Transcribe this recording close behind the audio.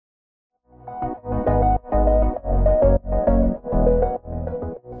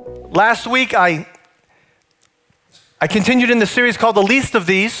Last week, I continued in the series called The Least of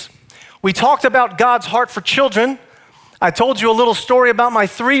These. We talked about God's heart for children. I told you a little story about my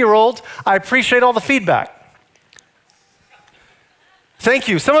 3-year-old. I appreciate all the feedback. Thank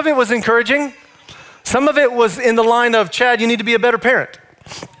you. Some of it was encouraging. Some of it was in the line of, Chad, you need to be a better parent.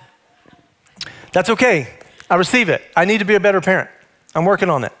 That's okay. I receive it. I need to be a better parent. I'm working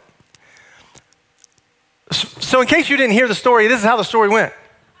on it. So in case you didn't hear the story, this is how the story went.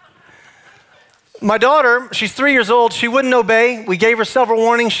 My daughter, she's 3 years old. She wouldn't obey. We gave her several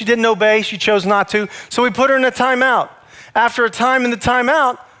warnings. She didn't obey. She chose not to. So we put her in a timeout. After a time in the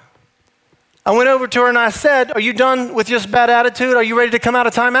timeout, I went over to her and I said, are you done with this bad attitude? Are you ready to come out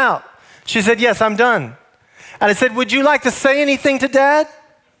of timeout? She said, yes, I'm done. And I said, would you like to say anything to Dad?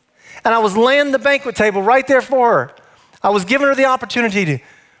 And I was laying the banquet table right there for her. I was giving her the opportunity to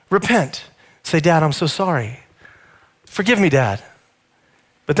repent. Say, Dad, I'm so sorry. Forgive me, Dad.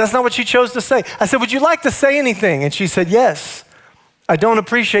 But that's not what she chose to say. I said, would you like to say anything? And she said, yes. I don't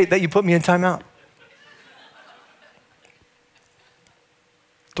appreciate that you put me in timeout.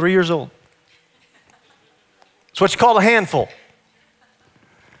 3 years old. It's what you call a handful.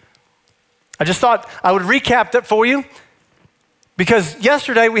 I just thought I would recap that for you because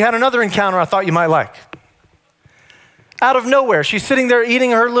yesterday we had another encounter I thought you might like. Out of nowhere, she's sitting there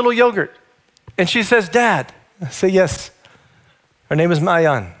eating her little yogurt and she says, Dad. I say, yes. Her name is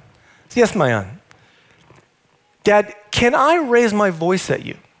Mayan. Yes, Mayan. Dad, can I raise my voice at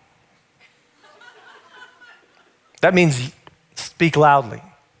you? That means speak loudly.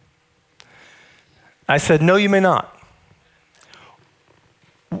 I said, no, you may not.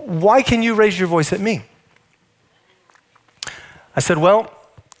 Why can you raise your voice at me? I said, well,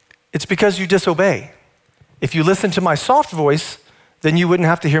 it's because you disobey. If you listen to my soft voice, then you wouldn't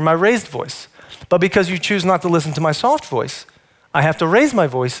have to hear my raised voice. But because you choose not to listen to my soft voice, I have to raise my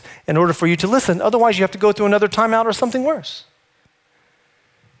voice in order for you to listen. Otherwise, you have to go through another timeout or something worse.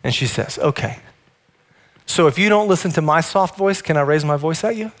 And she says, okay. So if you don't listen to my soft voice, can I raise my voice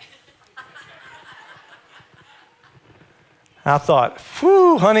at you? I thought,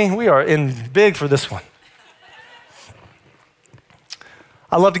 whew, honey, we are in big for this one.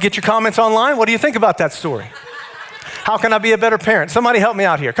 I'd love to get your comments online. What do you think about that story? How can I be a better parent? Somebody help me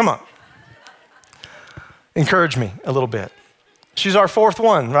out here. Come on. Encourage me a little bit. She's our 4th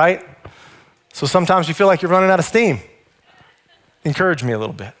one, right? So sometimes you feel like you're running out of steam. Encourage me a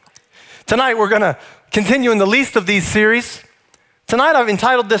little bit. Tonight, we're going to continue in the least of these series. Tonight, I've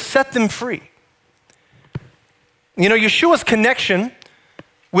entitled this, Set Them Free. You know, Yeshua's connection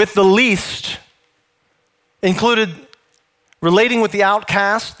with the least included relating with the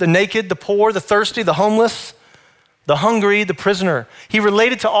outcast, the naked, the poor, the thirsty, the homeless, the hungry, the prisoner. He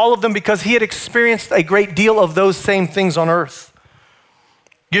related to all of them because he had experienced a great deal of those same things on earth.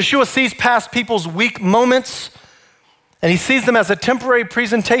 Yeshua sees past people's weak moments, and he sees them as a temporary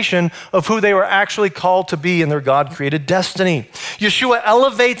presentation of who they were actually called to be in their God-created destiny. Yeshua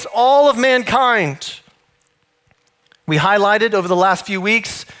elevates all of mankind. We highlighted over the last few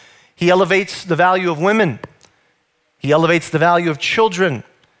weeks, he elevates the value of women. He elevates the value of children.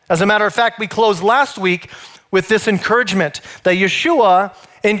 As a matter of fact, we closed last week with this encouragement that Yeshua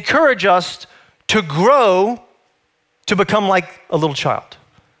encouraged us to grow to become like a little child.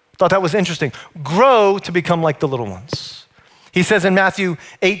 Thought that was interesting. Grow to become like the little ones. He says in Matthew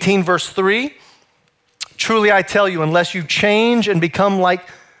 18, verse 3, truly I tell you, unless you change and become like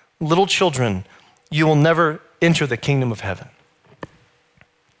little children, you will never enter the kingdom of heaven.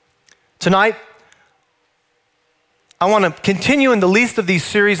 Tonight, I want to continue in the least of these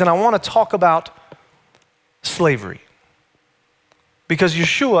series, and I want to talk about slavery. Because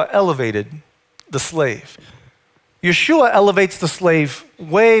Yeshua elevated the slave. Yeshua elevates the slave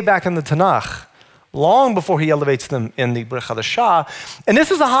way back in the Tanakh, long before he elevates them in the Brit Hadashah. And this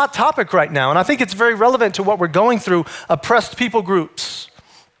is a hot topic right now, and I think it's very relevant to what we're going through, oppressed people groups.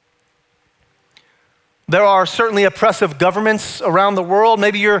 There are certainly oppressive governments around the world.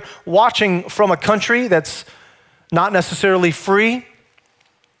 Maybe you're watching from a country that's not necessarily free.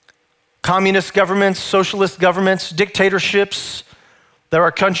 Communist governments, socialist governments, dictatorships. There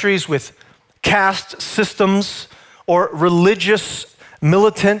are countries with caste systems or religious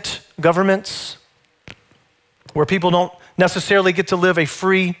militant governments where people don't necessarily get to live a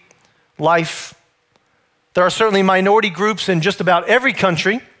free life. There are certainly minority groups in just about every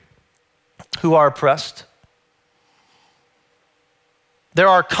country who are oppressed. There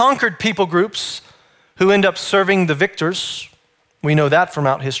are conquered people groups who end up serving the victors. We know that from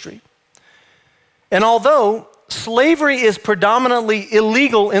out history. And although slavery is predominantly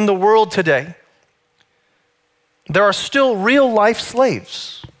illegal in the world today, there are still real life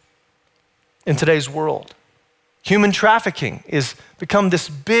slaves. in today's world. Human trafficking has become this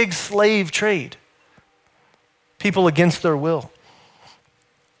big slave trade. People against their will.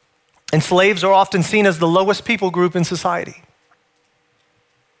 And slaves are often seen as the lowest people group in society.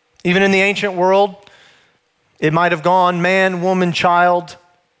 Even in the ancient world, it might have gone man, woman, child,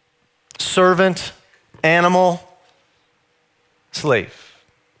 servant, animal, slave.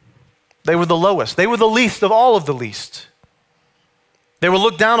 They were the lowest. They were the least of all of the least. They were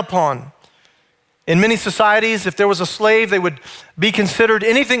looked down upon. In many societies, if there was a slave, they would be considered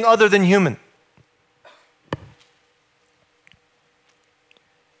anything other than human.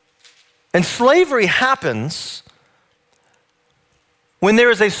 And slavery happens when there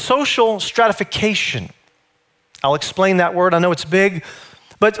is a social stratification. I'll explain that word. I know it's big.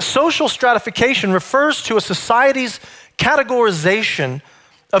 But social stratification refers to a society's categorization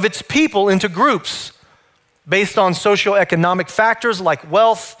of its people into groups based on socioeconomic factors like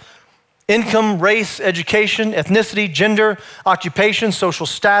wealth, income, race, education, ethnicity, gender, occupation, social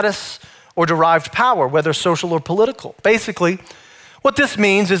status, or derived power, whether social or political. Basically, what this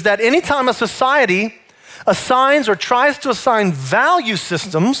means is that anytime a society assigns or tries to assign value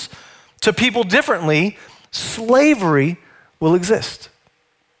systems to people differently, slavery will exist.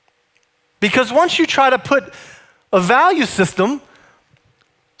 Because once you try to put a value system,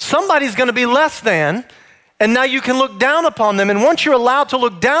 somebody's going to be less than, and now you can look down upon them. And once you're allowed to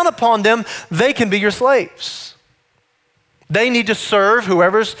look down upon them, they can be your slaves. They need to serve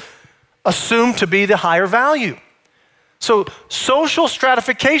whoever's assumed to be the higher value. So social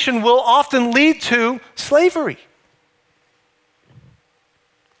stratification will often lead to slavery.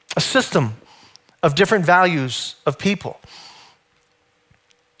 A system of different values of people.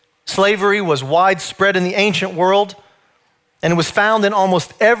 Slavery was widespread in the ancient world, and it was found in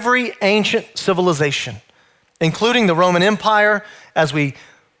almost every ancient civilization, including the Roman Empire, as we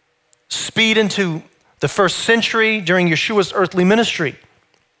speed into the first century during Yeshua's earthly ministry.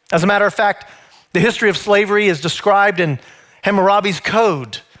 As a matter of fact, the history of slavery is described in Hammurabi's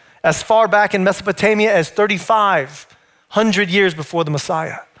Code as far back in Mesopotamia as 3,500 years before the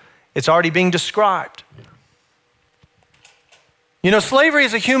Messiah. It's already being described. You know, slavery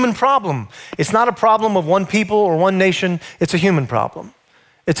is a human problem. It's not a problem of one people or one nation. It's a human problem.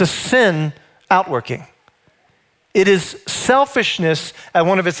 It's a sin outworking. It is selfishness at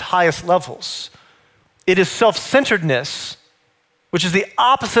one of its highest levels. It is self-centeredness, which is the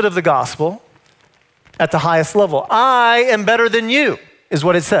opposite of the gospel, at the highest level. I am better than you, is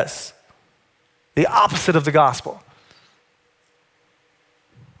what it says. The opposite of the gospel.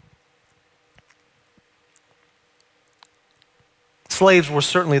 Slaves were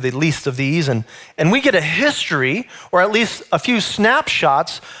certainly the least of these, and we get a history, or at least a few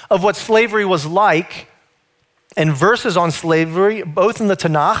snapshots of what slavery was like, and verses on slavery, both in the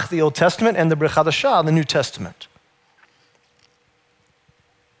Tanakh, the Old Testament, and the Brit Hadashah, the New Testament.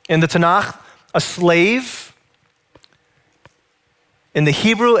 In the Tanakh, a slave, in the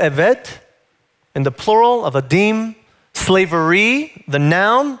Hebrew, eved, in the plural of adim, slavery, the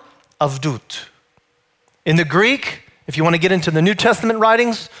noun, avdut. In the Greek, if you want to get into the New Testament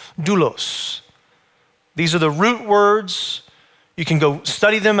writings, doulos. These are the root words. You can go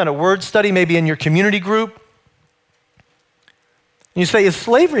study them at a word study, maybe in your community group. And you say, is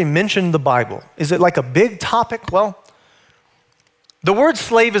slavery mentioned in the Bible? Is it like a big topic? Well, the word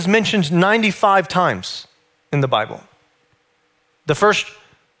slave is mentioned 95 times in the Bible. The first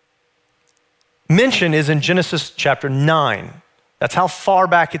mention is in Genesis chapter 9. That's how far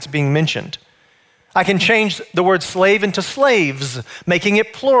back it's being mentioned. I can change the word slave into slaves, making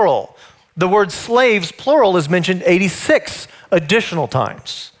it plural. The word slaves, plural, is mentioned 86 additional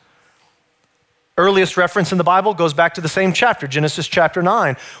times. Earliest reference in the Bible goes back to the same chapter, Genesis chapter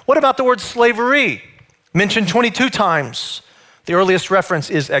 9. What about the word slavery? Mentioned 22 times. The earliest reference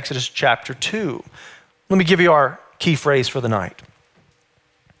is Exodus chapter 2. Let me give you our key phrase for the night.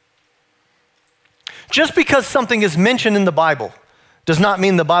 Just because something is mentioned in the Bible does not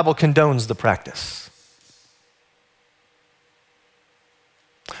mean the Bible condones the practice.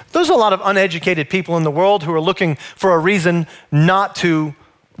 There's a lot of uneducated people in the world who are looking for a reason not to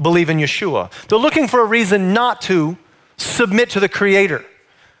believe in Yeshua. They're looking for a reason not to submit to the Creator,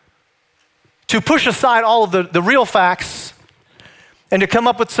 to push aside all of the real facts and to come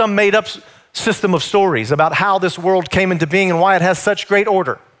up with some made-up system of stories about how this world came into being and why it has such great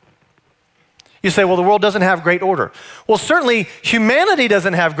order. You say, well, the world doesn't have great order. Well, certainly humanity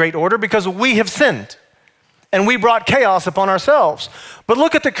doesn't have great order because we have sinned and we brought chaos upon ourselves. But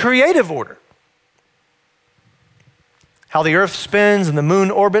look at the creative order. How the earth spins and the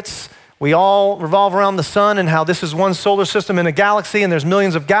moon orbits. we all revolve around the sun and how this is one solar system in a galaxy and there's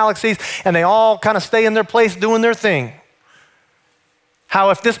millions of galaxies and they all kind of stay in their place doing their thing.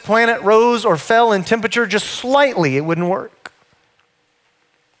 How if this planet rose or fell in temperature just slightly, it wouldn't work.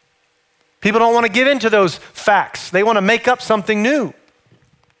 People don't want to give in to those facts. They want to make up something new.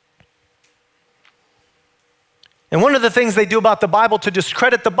 And one of the things they do about the Bible to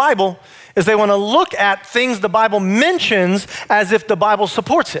discredit the Bible is they want to look at things the Bible mentions as if the Bible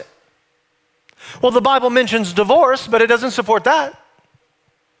supports it. Well, the Bible mentions divorce, but it doesn't support that.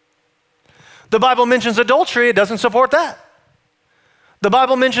 The Bible mentions adultery, it doesn't support that. The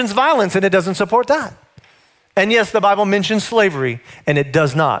Bible mentions violence, and it doesn't support that. And yes, the Bible mentions slavery, and it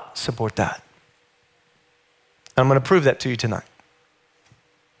does not support that. I'm going to prove that to you tonight.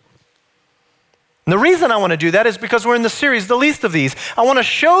 And the reason I want to do that is because we're in the series, The Least of These. I want to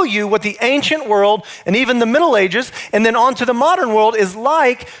show you what the ancient world and even the Middle Ages and then on to the modern world is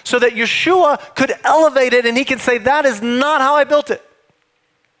like so that Yeshua could elevate it and he could say, that is not how I built it.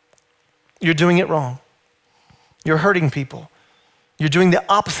 You're doing it wrong. You're hurting people. You're doing the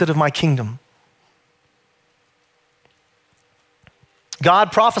opposite of my kingdom.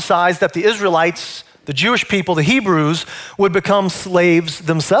 God prophesied that the Israelites, the Jewish people, the Hebrews, would become slaves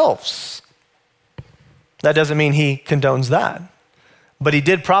themselves. That doesn't mean he condones that. But he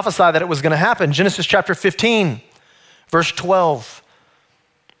did prophesy that it was going to happen. Genesis chapter 15, verse 12.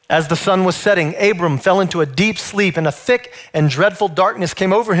 As the sun was setting, Abram fell into a deep sleep, and a thick and dreadful darkness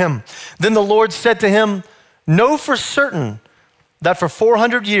came over him. Then the Lord said to him, know for certain that for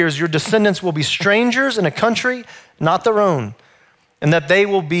 400 years your descendants will be strangers in a country not their own, and that they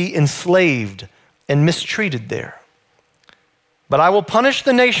will be enslaved and mistreated there. But I will punish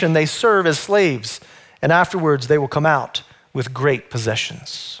the nation they serve as slaves, and afterwards they will come out with great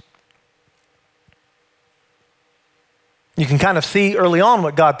possessions. You can kind of see early on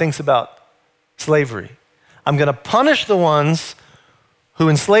what God thinks about slavery. I'm going to punish the ones who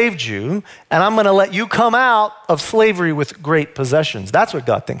enslaved you, and I'm going to let you come out of slavery with great possessions. That's what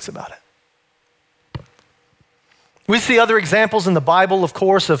God thinks about it. We see other examples in the Bible, of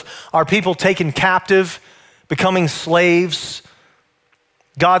course, of our people taken captive, becoming slaves.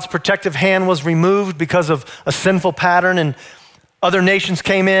 God's protective hand was removed because of a sinful pattern, and other nations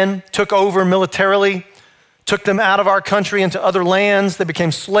came in, took over militarily, took them out of our country into other lands. They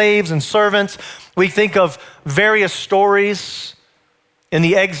became slaves and servants. We think of various stories in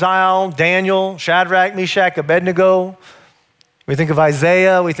the exile, Daniel, Shadrach, Meshach, Abednego. We think of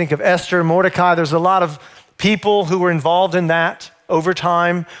Isaiah, we think of Esther, Mordecai. There's a lot of people who were involved in that over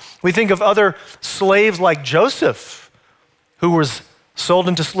time. We think of other slaves like Joseph, who was sold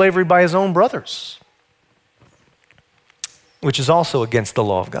into slavery by his own brothers, which is also against the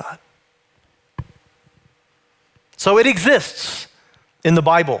law of God. So it exists in the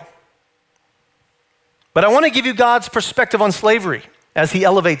Bible. But I want to give you God's perspective on slavery as he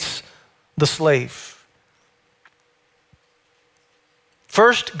elevates the slave.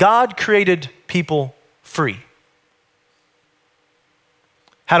 First, God created people free.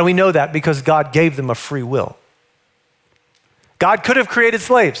 How do we know that? Because God gave them a free will. God could have created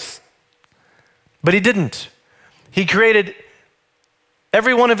slaves, but he didn't. He created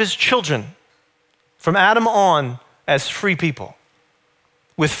every one of his children from Adam on as free people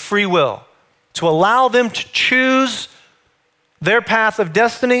with free will to allow them to choose their path of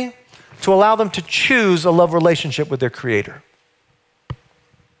destiny, to allow them to choose a love relationship with their Creator.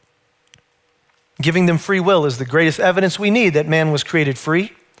 Giving them free will is the greatest evidence we need that man was created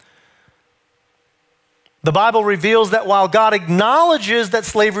free. The Bible reveals that while God acknowledges that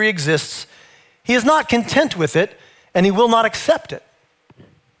slavery exists, he is not content with it and he will not accept it.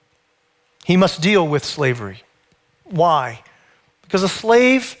 He must deal with slavery. Why? Because a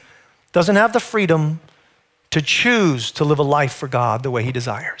slave doesn't have the freedom to choose to live a life for God the way he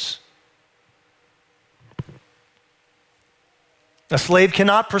desires. A slave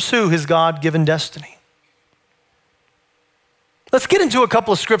cannot pursue his God-given destiny. Let's get into a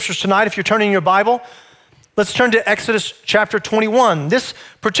couple of scriptures tonight. If you're turning your Bible, let's turn to Exodus chapter 21. This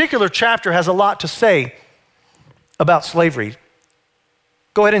particular chapter has a lot to say about slavery.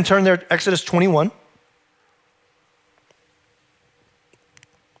 Go ahead and turn there, Exodus 21.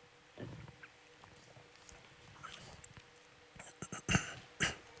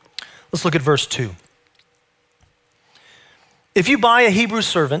 Let's look at verse 2. If you buy a Hebrew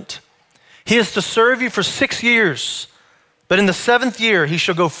servant, he is to serve you for 6 years, but in the 7th year he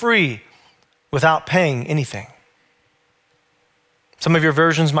shall go free without paying anything. Some of your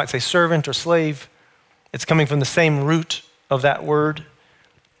versions might say servant or slave. It's coming from the same root of that word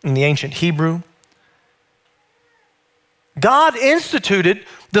in the ancient Hebrew. God instituted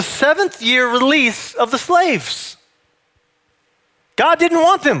the 7th year release of the slaves. God didn't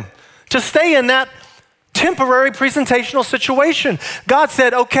want them to stay in that temporary presentational situation. God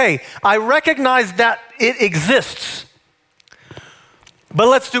said, okay, I recognize that it exists, but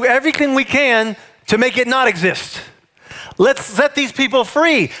let's do everything we can to make it not exist. Let's set these people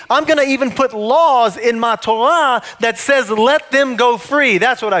free. I'm going to even put laws in my Torah that says let them go free.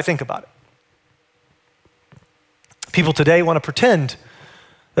 That's what I think about it. People today want to pretend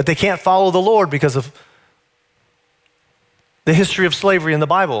that they can't follow the Lord because of the history of slavery in the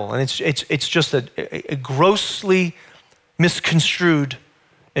Bible. And it's just a grossly misconstrued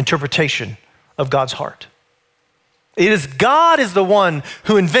interpretation of God's heart. God is the one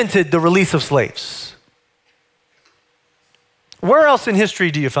who invented the release of slaves. Where else in history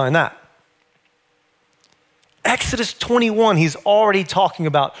do you find that? Exodus 21, he's already talking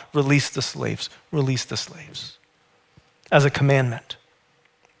about release the slaves as a commandment.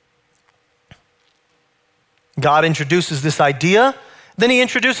 God introduces this idea, then he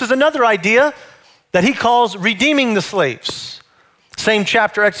introduces another idea that he calls redeeming the slaves. Same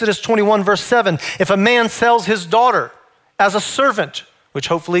chapter, Exodus 21, verse 7. If a man sells his daughter as a servant, which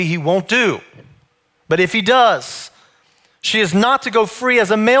hopefully he won't do, but if he does, she is not to go free as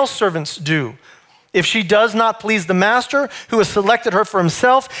a male servants do. If she does not please the master who has selected her for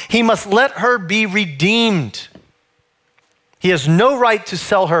himself, he must let her be redeemed. He has no right to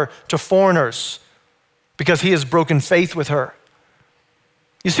sell her to foreigners because he has broken faith with her.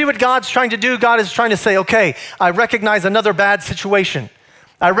 You see what God's trying to do? God is trying to say, okay, I recognize another bad situation.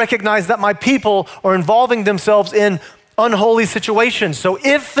 I recognize that my people are involving themselves in unholy situations. So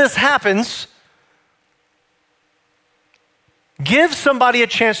if this happens, give somebody a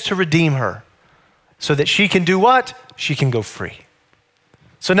chance to redeem her so that she can do what? She can go free.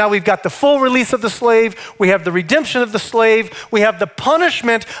 So now we've got the full release of the slave, we have the redemption of the slave, we have the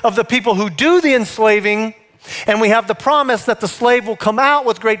punishment of the people who do the enslaving, and we have the promise that the slave will come out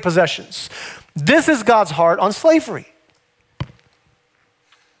with great possessions. This is God's heart on slavery.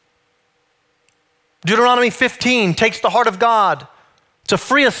 Deuteronomy 15 takes the heart of God to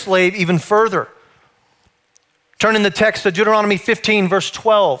free a slave even further. Turn in the text to Deuteronomy 15, verse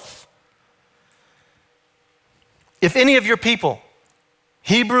 12. If any of your people,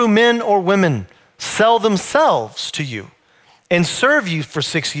 Hebrew men or women, sell themselves to you and serve you for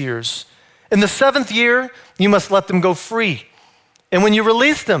 6 years, in the 7th year, you must let them go free. And when you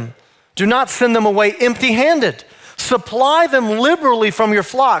release them, do not send them away empty-handed. Supply them liberally from your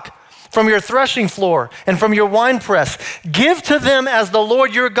flock, from your threshing floor, and from your winepress. Give to them as the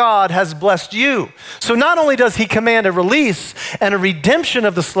Lord your God has blessed you. So not only does he command a release and a redemption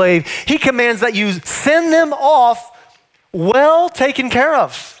of the slave, he commands that you send them off well taken care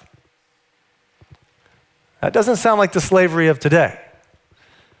of. That doesn't sound like the slavery of today.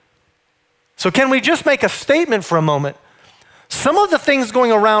 So can we just make a statement for a moment? Some of the things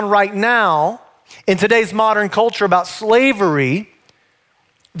going around right now in today's modern culture about slavery,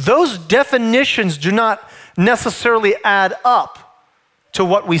 those definitions do not necessarily add up to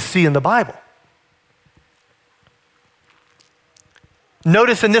what we see in the Bible.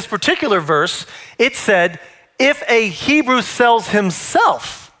 Notice in this particular verse, it said, if a Hebrew sells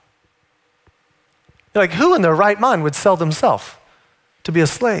himself. You're like, who in their right mind would sell themselves to be a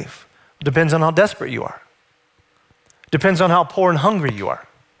slave? It depends on how desperate you are. Depends on how poor and hungry you are.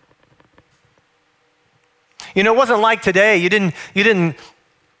 You know, it wasn't like today. You didn't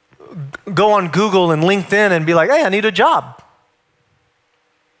go on Google and LinkedIn and be like, hey, I need a job.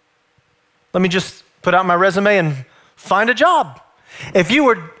 Let me just put out my resume and find a job. If you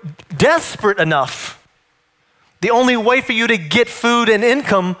were desperate enough, the only way for you to get food and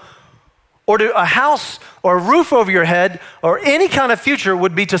income or to a house or a roof over your head or any kind of future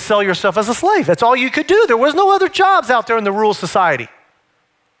would be to sell yourself as a slave. That's all you could do. There was no other jobs out there in the rural society.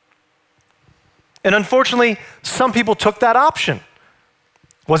 And unfortunately, some people took that option.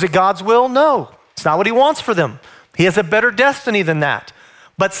 Was it God's will? No. It's not what he wants for them. He has a better destiny than that.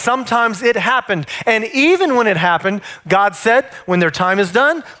 But sometimes it happened. And even when it happened, God said, when their time is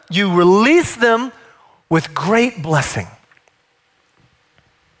done, you release them with great blessing.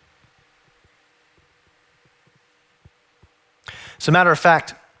 As a matter of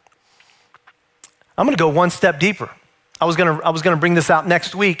fact, I'm going to go one step deeper. I was going to bring this out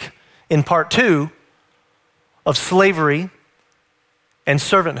next week in part 2 of slavery and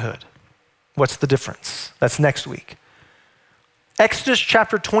servanthood. What's the difference? That's next week. Exodus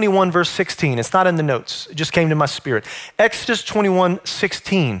chapter 21, verse 16. It's not in the notes. It just came to my spirit. Exodus 21,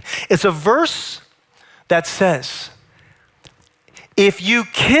 16. It's a verse that says, If you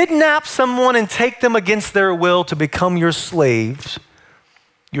kidnap someone and take them against their will to become your slaves,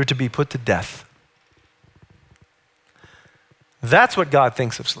 you're to be put to death. That's what God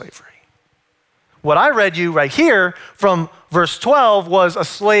thinks of slavery. What I read you right here from verse 12 was a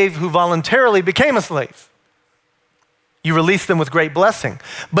slave who voluntarily became a slave. You release them with great blessing.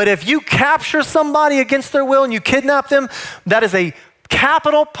 But if you capture somebody against their will and you kidnap them, that is a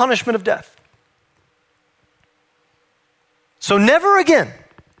capital punishment of death. So never again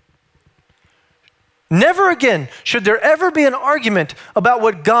should there ever be an argument about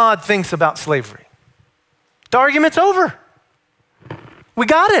what God thinks about slavery. The argument's over. We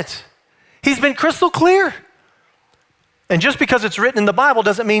got it. He's been crystal clear. And just because it's written in the Bible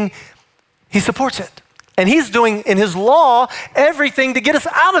doesn't mean he supports it. And he's doing in his law everything to get us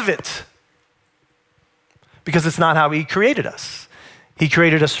out of it. Because it's not how he created us. He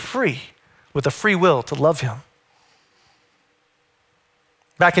created us free, with a free will to love him.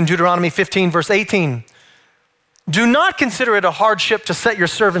 Back in Deuteronomy 15, verse 18, do not consider it a hardship to set your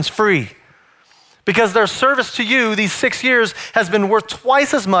servants free, because their service to you these 6 years has been worth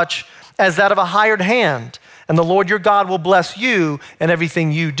twice as much as that of a hired hand, and the Lord your God will bless you in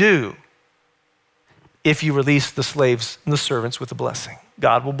everything you do. If you release the slaves and the servants with a blessing,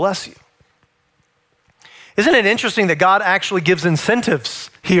 God will bless you. Isn't it interesting that God actually gives incentives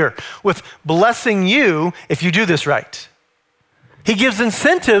here with blessing you if you do this right? He gives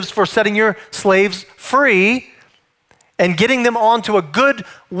incentives for setting your slaves free and getting them onto a good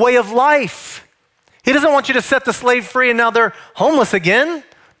way of life. He doesn't want you to set the slave free and now they're homeless again.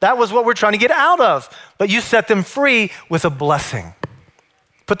 That was what we're trying to get out of. But you set them free with a blessing.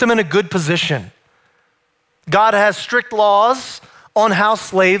 Put them in a good position. God has strict laws on how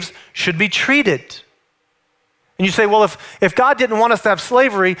slaves should be treated. And you say, well, if God didn't want us to have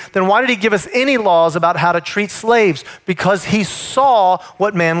slavery, then why did he give us any laws about how to treat slaves? Because he saw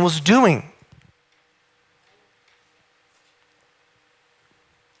what man was doing.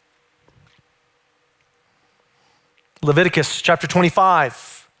 Leviticus chapter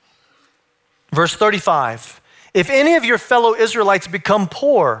 25, verse 35. If any of your fellow Israelites become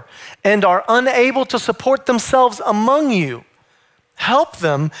poor and are unable to support themselves among you, help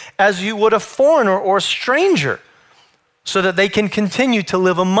them as you would a foreigner or a stranger, so that they can continue to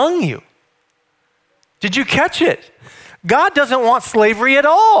live among you. Did you catch it? God doesn't want slavery at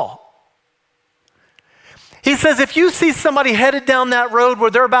all. He says if you see somebody headed down that road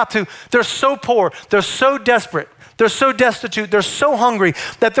where they're so poor, they're so desperate, they're so destitute, they're so hungry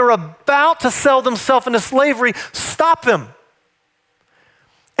that they're about to sell themselves into slavery, stop them.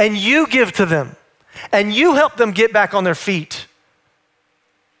 And you give to them. And you help them get back on their feet.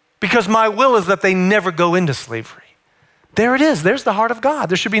 Because my will is that they never go into slavery. There it is. There's the heart of God.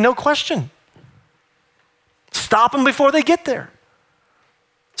 There should be no question. Stop them before they get there.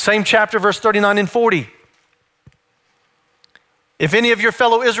 Same chapter, verse 39 and 40. If any of your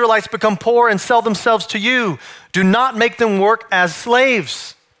fellow Israelites become poor and sell themselves to you, do not make them work as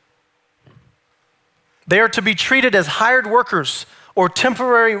slaves. They are to be treated as hired workers or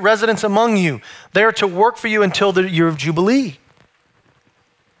temporary residents among you. They are to work for you until the year of Jubilee.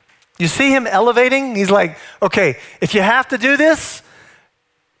 You see him elevating? He's like, okay, if you have to do this,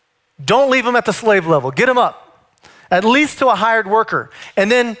 don't leave them at the slave level. Get them up, at least to a hired worker.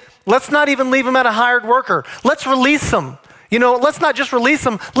 And then let's not even leave them at a hired worker. Let's release them. Let's not just release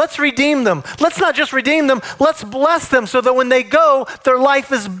them, let's redeem them. Let's not just redeem them, let's bless them so that when they go, their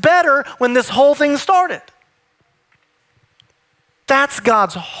life is better when this whole thing started. That's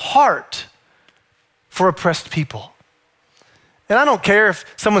God's heart for oppressed people. And I don't care if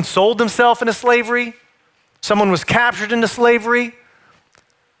someone sold themselves into slavery, someone was captured into slavery,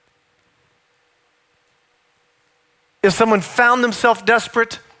 if someone found themselves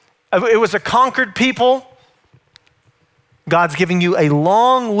desperate, it was a conquered people. God's giving you a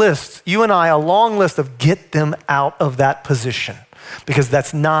long list, you and I, a long list of get them out of that position because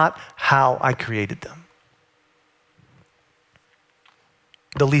that's not how I created them.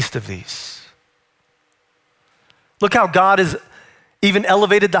 The least of these. Look how God has even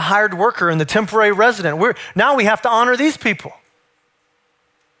elevated the hired worker and the temporary resident. Now we have to honor these people.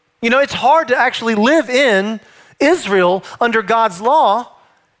 It's hard to actually live in Israel under God's law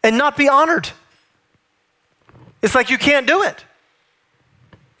and not be honored. It's like you can't do it.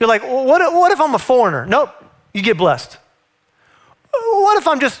 You're like, well, what if I'm a foreigner? Nope, you get blessed. What if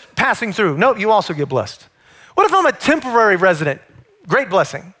I'm just passing through? Nope, you also get blessed. What if I'm a temporary resident? Great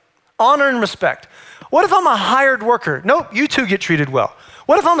blessing, honor and respect. What if I'm a hired worker? Nope, you too get treated well.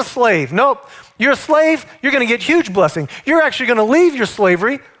 What if I'm a slave? Nope, you're a slave, you're gonna get huge blessing. You're actually gonna leave your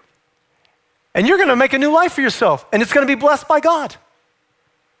slavery and you're gonna make a new life for yourself and it's gonna be blessed by God.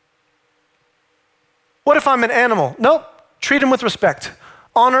 What if I'm an animal? Nope. Treat them with respect.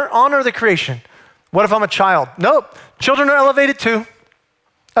 Honor the creation. What if I'm a child? Nope. Children are elevated too.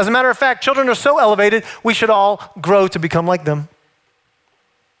 As a matter of fact, children are so elevated, we should all grow to become like them.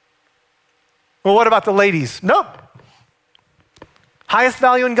 Well, what about the ladies? Nope. Highest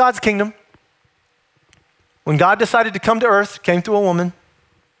value in God's kingdom. When God decided to come to earth, came through a woman.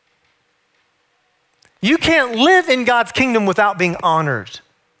 You can't live in God's kingdom without being honored.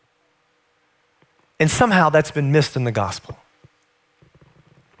 And somehow that's been missed in the gospel.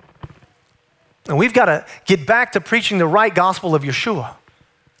 And we've got to get back to preaching the right gospel of Yeshua.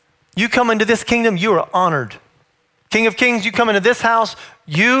 You come into this kingdom, you are honored. King of Kings, you come into this house,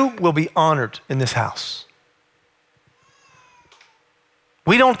 you will be honored in this house.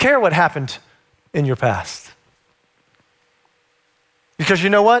 We don't care what happened in your past. Because you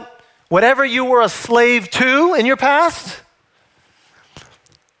know what? Whatever you were a slave to in your past,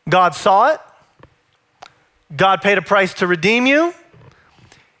 God saw it. God paid a price to redeem you.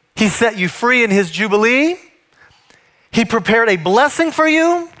 He set you free in his Jubilee. He prepared a blessing for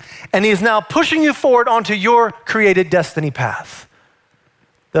you, and he is now pushing you forward onto your created destiny path.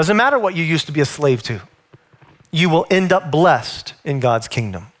 Doesn't matter what you used to be a slave to. You will end up blessed in God's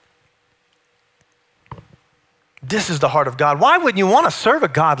kingdom. This is the heart of God. Why wouldn't you want to serve a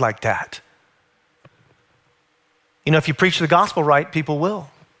God like that? You know, if you preach the gospel right, people will.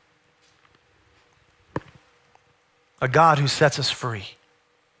 A God who sets us free.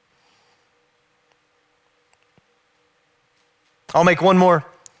 I'll make one more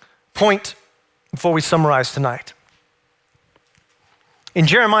point before we summarize tonight. In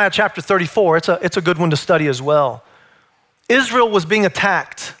Jeremiah chapter 34, it's a good one to study as well. Israel was being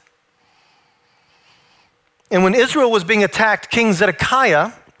attacked. And when Israel was being attacked, King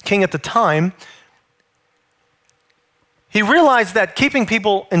Zedekiah, king at the time, he realized that keeping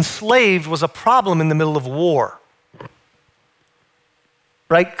people enslaved was a problem in the middle of war.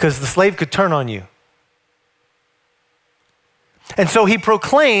 Right? Because the slave could turn on you. And so he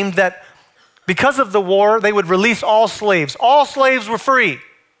proclaimed that because of the war, they would release all slaves. All slaves were free.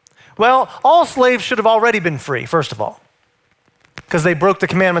 Well, all slaves should have already been free, first of all, because they broke the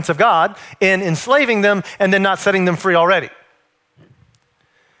commandments of God in enslaving them and then not setting them free already.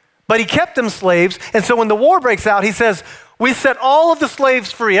 But he kept them slaves, and so when the war breaks out, he says, we set all of the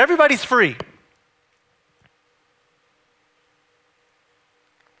slaves free. Everybody's free.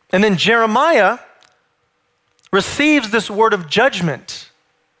 And then Jeremiah receives this word of judgment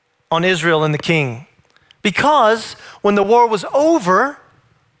on Israel and the king, because when the war was over,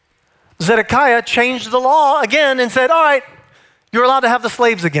 Zedekiah changed the law again and said, all right, you're allowed to have the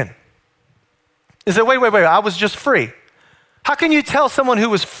slaves again. He said, wait, I was just free. How can you tell someone who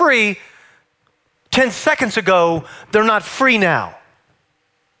was free 10 seconds ago they're not free now?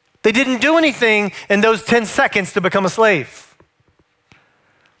 They didn't do anything in those 10 seconds to become a slave.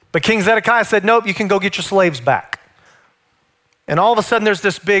 But King Zedekiah said, nope, you can go get your slaves back. And all of a sudden there's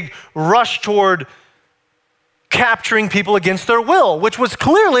this big rush toward capturing people against their will, which was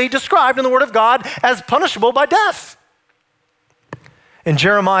clearly described in the Word of God as punishable by death. And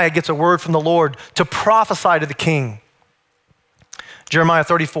Jeremiah gets a word from the Lord to prophesy to the king. Jeremiah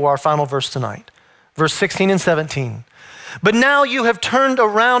 34, our final verse tonight, verse 16 and 17. But now you have turned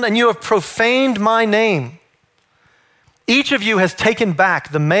around and you have profaned my name. Each of you has taken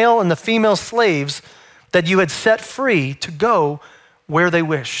back the male and the female slaves that you had set free to go where they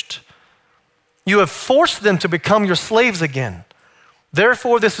wished. You have forced them to become your slaves again.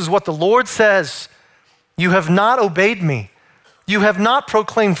 Therefore, this is what the Lord says. You have not obeyed me. You have not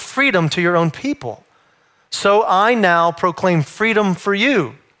proclaimed freedom to your own people. So I now proclaim freedom for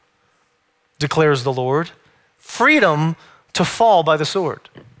you, declares the Lord. Freedom to fall by the sword.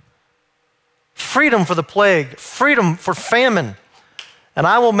 Freedom for the plague, freedom for famine, and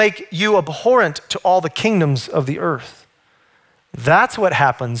I will make you abhorrent to all the kingdoms of the earth. That's what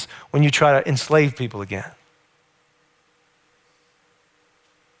happens when you try to enslave people again.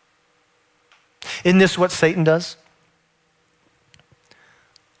 Isn't this what Satan does?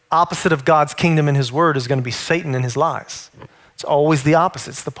 Opposite of God's kingdom and his word is going to be Satan and his lies. It's always the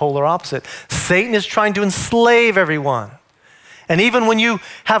opposite. It's the polar opposite. Satan is trying to enslave everyone. And even when you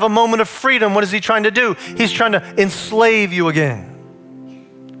have a moment of freedom, what is he trying to do? He's trying to enslave you again.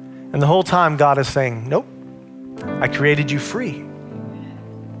 And the whole time God is saying, nope, I created you free.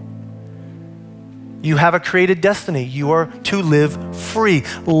 You have a created destiny. You are to live free.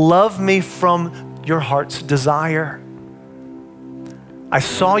 Love me from your heart's desire. I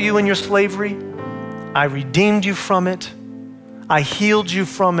saw you in your slavery. I redeemed you from it. I healed you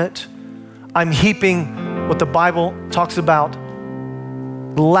from it. I'm heaping what the Bible talks about,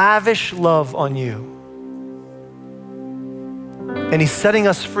 lavish love on you. And he's setting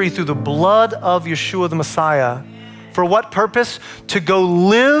us free through the blood of Yeshua the Messiah. For what purpose? To go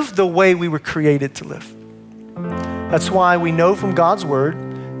live the way we were created to live. That's why we know from God's word,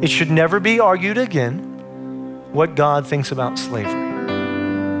 it should never be argued again what God thinks about slavery.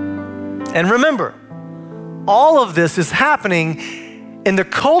 And remember, all of this is happening in the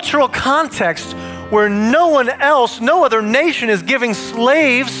cultural context where no one else, no other nation is giving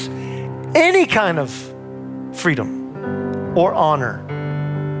slaves any kind of freedom or honor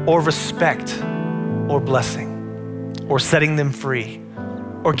or respect or blessing or setting them free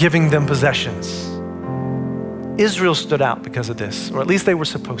or giving them possessions. Israel stood out because of this, or at least they were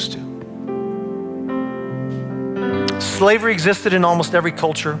supposed to. Slavery existed in almost every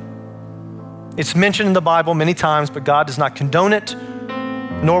culture. It's mentioned in the Bible many times, but God does not condone it,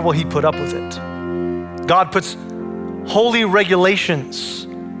 nor will he put up with it. God puts holy regulations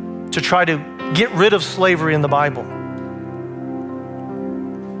to try to get rid of slavery in the Bible.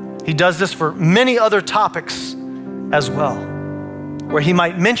 He does this for many other topics as well, where he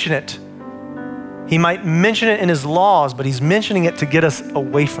might mention it. He might mention it in his laws, but he's mentioning it to get us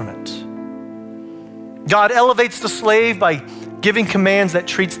away from it. God elevates the slave by giving commands that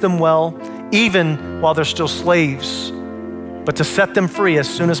treats them well, even while they're still slaves, but to set them free as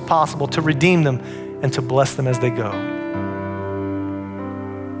soon as possible, to redeem them, and to bless them as they go.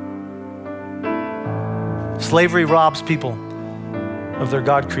 Slavery robs people of their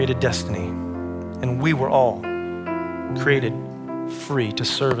God-created destiny, and we were all created free to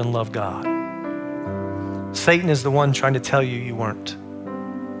serve and love God. Satan is the one trying to tell you you weren't.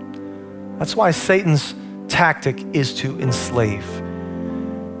 That's why Satan's tactic is to enslave.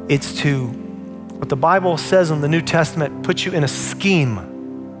 It's to, what the Bible says in the New Testament, put you in a scheme,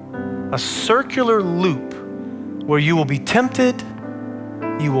 a circular loop where you will be tempted,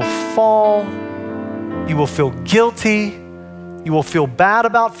 you will fall, you will feel guilty, you will feel bad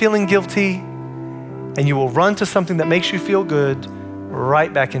about feeling guilty, and you will run to something that makes you feel good,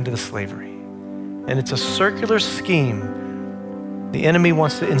 right back into the slavery. And it's a circular scheme. The enemy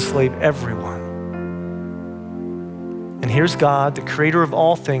wants to enslave everyone. And here's God, the creator of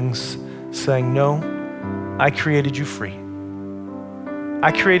all things, saying, no, I created you free.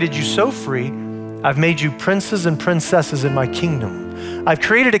 I created you so free, I've made you princes and princesses in my kingdom. I've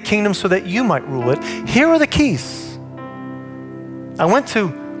created a kingdom so that you might rule it. Here are the keys. I went to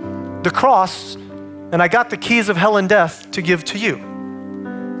the cross and I got the keys of hell and death to give to you.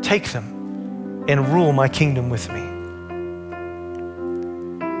 Take them and rule my kingdom with me.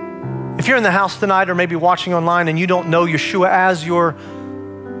 If you're in the house tonight or maybe watching online and you don't know Yeshua as your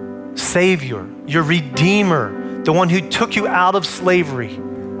Savior, your Redeemer, the one who took you out of slavery, I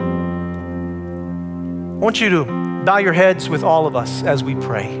want you to bow your heads with all of us as we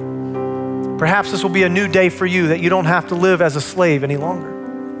pray. Perhaps this will be a new day for you, that you don't have to live as a slave any longer,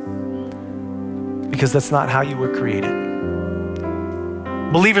 because that's not how you were created.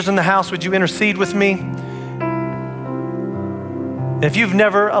 Believers in the house, would you intercede with me? If you've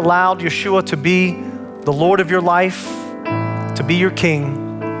never allowed Yeshua to be the Lord of your life, to be your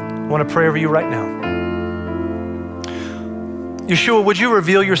King, I want to pray over you right now. Yeshua, would you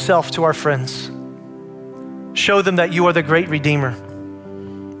reveal yourself to our friends? Show them that you are the great Redeemer.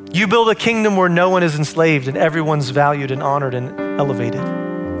 You build a kingdom where no one is enslaved and everyone's valued and honored and elevated.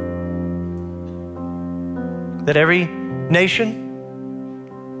 That every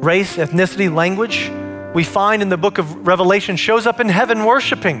nation, race, ethnicity, language we find in the book of Revelation shows up in heaven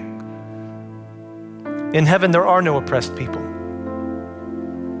worshiping. In heaven, there are no oppressed people.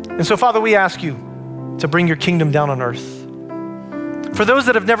 And so, Father, we ask you to bring your kingdom down on earth. For those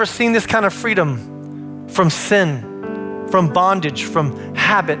that have never seen this kind of freedom from sin, from bondage, from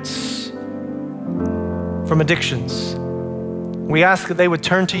habits, from addictions, we ask that they would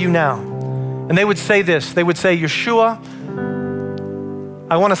turn to you now and they would say this. They would say, Yeshua,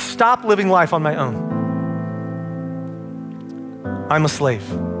 I want to stop living life on my own. I'm a slave.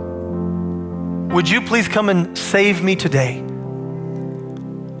 Would you please come and save me today?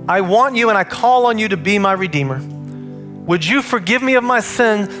 I want you and I call on you to be my Redeemer. Would you forgive me of my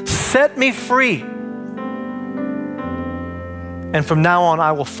sin, set me free? And from now on,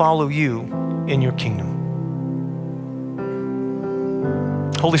 I will follow you in your kingdom.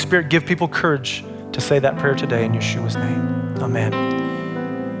 Holy Spirit, give people courage to say that prayer today in Yeshua's name. Amen.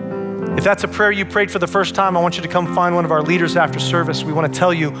 If that's a prayer you prayed for the first time, I want you to come find one of our leaders after service. We want to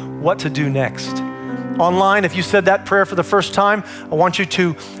tell you what to do next. Online, if you said that prayer for the first time, I want you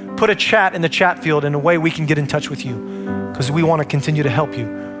to put a chat in the chat field in a way we can get in touch with you, because we want to continue to help you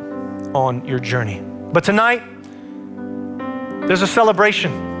on your journey. But tonight, there's a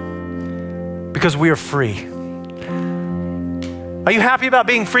celebration because we are free. Are you happy about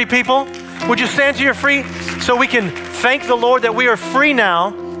being free people? Would you stand to your feet so we can thank the Lord that we are free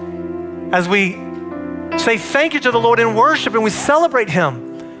now as we say thank you to the Lord in worship and we celebrate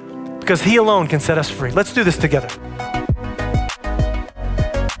him because he alone can set us free. Let's do this together.